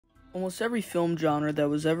Almost every film genre that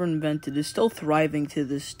was ever invented is still thriving to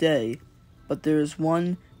this day, but there is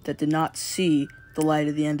one that did not see the light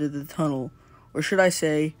at the end of the tunnel, or should I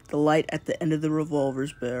say, the light at the end of the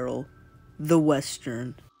revolver's barrel, the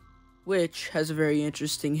Western, which has a very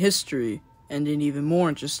interesting history and an even more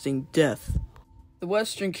interesting death. The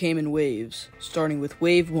Western came in waves, starting with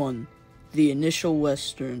Wave 1, the initial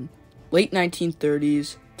Western, late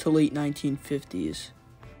 1930s to late 1950s.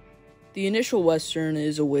 The initial Western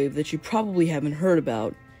is a wave that you probably haven't heard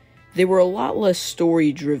about. They were a lot less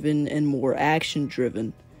story-driven and more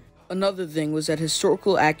action-driven. Another thing was that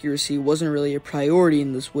historical accuracy wasn't really a priority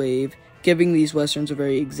in this wave, giving these Westerns a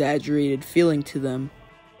very exaggerated feeling to them.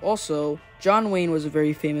 Also, John Wayne was a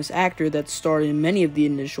very famous actor that starred in many of the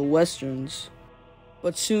initial Westerns.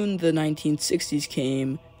 But soon the 1960s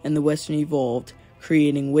came, and the Western evolved,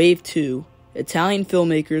 creating Wave 2, Italian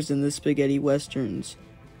filmmakers in the spaghetti Westerns,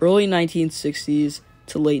 early 1960s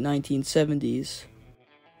to late 1970s.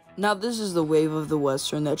 Now this is the wave of the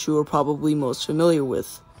Western that you are probably most familiar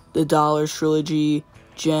with. The Dollars trilogy,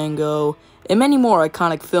 Django, and many more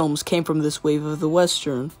iconic films came from this wave of the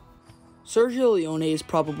Western. Sergio Leone is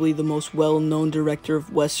probably the most well-known director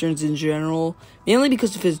of Westerns in general, mainly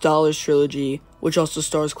because of his Dollars trilogy, which also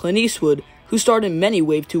stars Clint Eastwood, who starred in many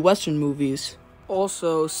Wave 2 Western movies.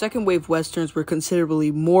 Also, second wave Westerns were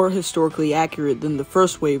considerably more historically accurate than the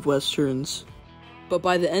first wave Westerns. But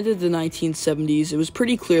by the end of the 1970s, it was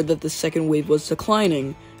pretty clear that the second wave was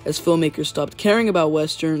declining, as filmmakers stopped caring about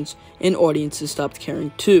Westerns and audiences stopped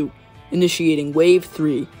caring too, initiating Wave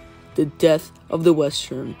 3, the death of the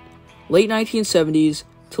Western, late 1970s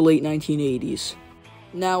to late 1980s.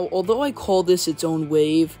 Now, although I call this its own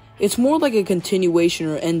wave, it's more like a continuation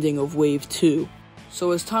or ending of Wave 2.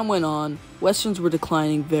 So as time went on, Westerns were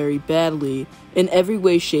declining very badly in every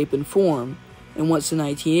way, shape, and form, and once the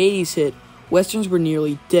 1980s hit, Westerns were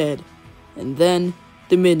nearly dead. And then,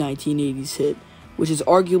 the mid-1980s hit, which is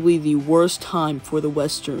arguably the worst time for the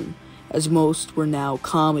Western, as most were now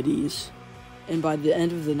comedies. And by the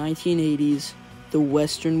end of the 1980s, the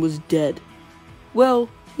Western was dead. Well,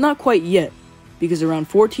 not quite yet, because around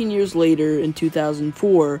 14 years later, in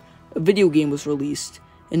 2004, a video game was released,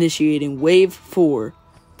 initiating Wave 4,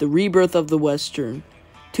 the rebirth of the Western,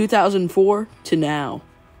 2004 to now.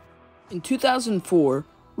 In 2004,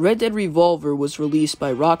 Red Dead Revolver was released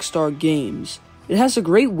by Rockstar Games. It has a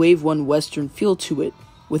great Wave 1 Western feel to it,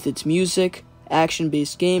 with its music,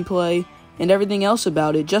 action-based gameplay, and everything else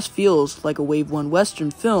about it just feels like a Wave 1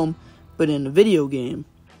 Western film, but in a video game.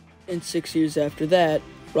 And 6 years after that,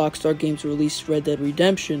 Rockstar Games released Red Dead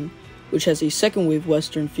Redemption, which has a second wave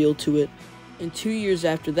Western feel to it. And 2 years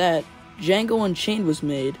after that, Django Unchained was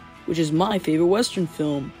made, which is my favorite Western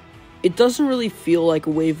film. It doesn't really feel like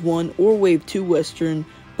a Wave 1 or Wave 2 Western,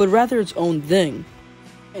 but rather its own thing.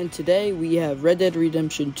 And today we have Red Dead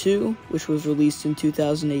Redemption 2, which was released in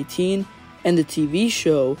 2018, and the TV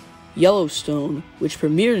show Yellowstone, which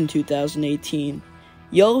premiered in 2018.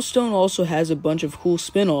 Yellowstone also has a bunch of cool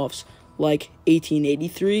spin-offs, like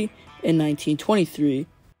 1883 and 1923.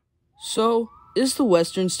 So, is the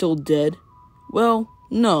Western still dead? Well,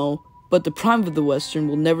 no, but the prime of the Western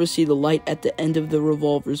will never see the light at the end of the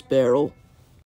revolver's barrel.